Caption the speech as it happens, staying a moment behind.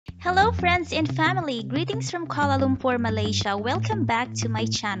Hello friends and family, greetings from Kuala Lumpur, Malaysia. Welcome back to my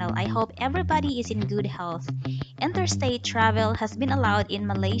channel. I hope everybody is in good health. Interstate travel has been allowed in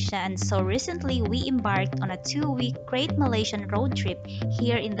Malaysia, and so recently we embarked on a 2-week Great Malaysian road trip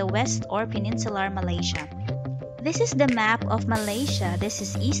here in the West or Peninsular Malaysia. This is the map of Malaysia. This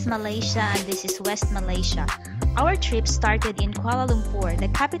is East Malaysia and this is West Malaysia. Our trip started in Kuala Lumpur, the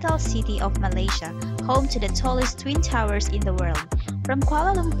capital city of Malaysia, home to the tallest twin towers in the world. From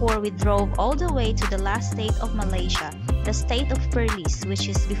Kuala Lumpur, we drove all the way to the last state of Malaysia, the state of Perlis, which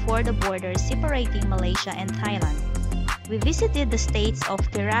is before the border separating Malaysia and Thailand. We visited the states of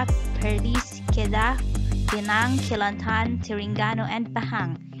Perak, Perlis, Kedah, Penang, Kelantan, Terengganu, and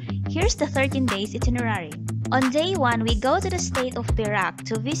Pahang. Here's the 13 days itinerary. On day 1, we go to the state of Perak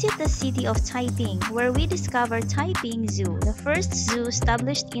to visit the city of Taiping, where we discover Taiping Zoo, the first zoo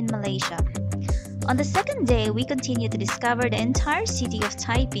established in Malaysia. On the second day, we continue to discover the entire city of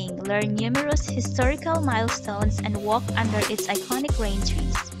Taiping, learn numerous historical milestones, and walk under its iconic rain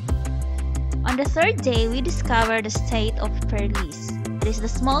trees. On the third day, we discover the state of Perlis. It is the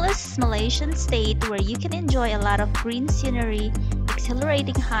smallest Malaysian state where you can enjoy a lot of green scenery,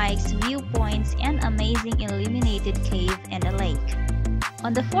 exhilarating hikes, viewpoints, and amazing illuminated cave and a lake.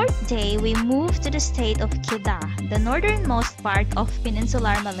 On the fourth day, we move to the state of Kedah, the northernmost part of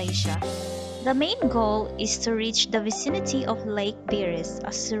Peninsular Malaysia. The main goal is to reach the vicinity of Lake Biris,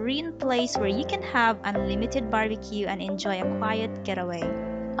 a serene place where you can have unlimited barbecue and enjoy a quiet getaway.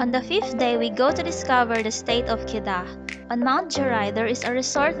 On the fifth day, we go to discover the state of Kedah. On Mount Jerai, there is a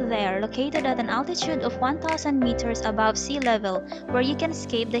resort there located at an altitude of 1,000 meters above sea level where you can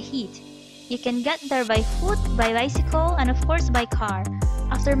escape the heat. You can get there by foot, by bicycle, and of course by car.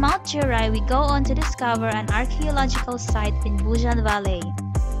 After Mount Jerai, we go on to discover an archaeological site in Bujan Valley.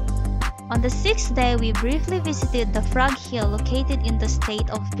 On the sixth day, we briefly visited the Frog Hill located in the state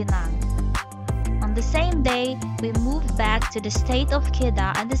of Penang. On the same day, we moved back to the state of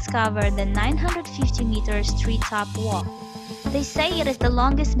Kedah and discovered the 950 meters treetop walk. They say it is the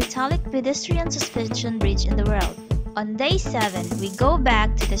longest metallic pedestrian suspension bridge in the world. On day 7, we go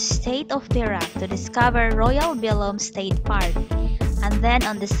back to the state of Perak to discover Royal Belum State Park. And then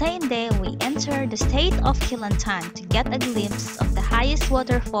on the same day, we enter the state of Kelantan to get a glimpse of the highest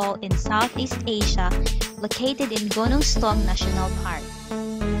waterfall in Southeast Asia, located in Gunung Stong National Park.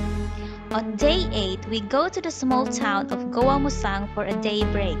 On day 8, we go to the small town of Goa Musang for a day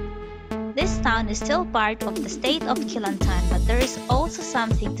break. This town is still part of the state of Kelantan, but there is also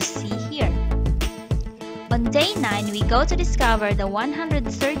something to see here. On day 9, we go to discover the 130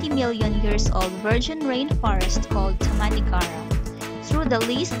 million years old virgin rainforest called Taman Negara through the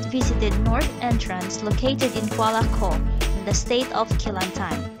least visited north entrance located in Kuala Ko, in the state of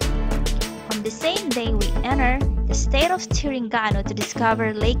Kelantan. On the same day, we enter the state of Terengganu to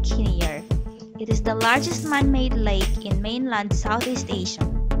discover Lake Kinnear. It is the largest man-made lake in mainland Southeast Asia.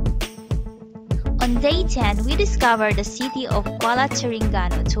 On day 10, we discover the city of Kuala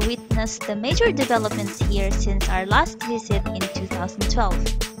Terengganu to witness the major developments here since our last visit in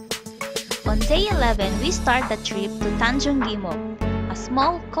 2012. On day 11, we start the trip to Tanjung Gimok, a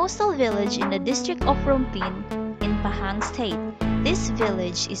small coastal village in the district of Rompin in Pahang State. This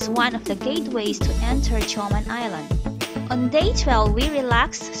village is one of the gateways to enter Choman Island. On day 12, we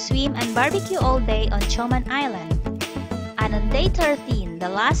relax, swim, and barbecue all day on Choman Island. And on day 13, the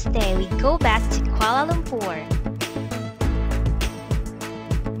last day, we go back to Kuala Lumpur.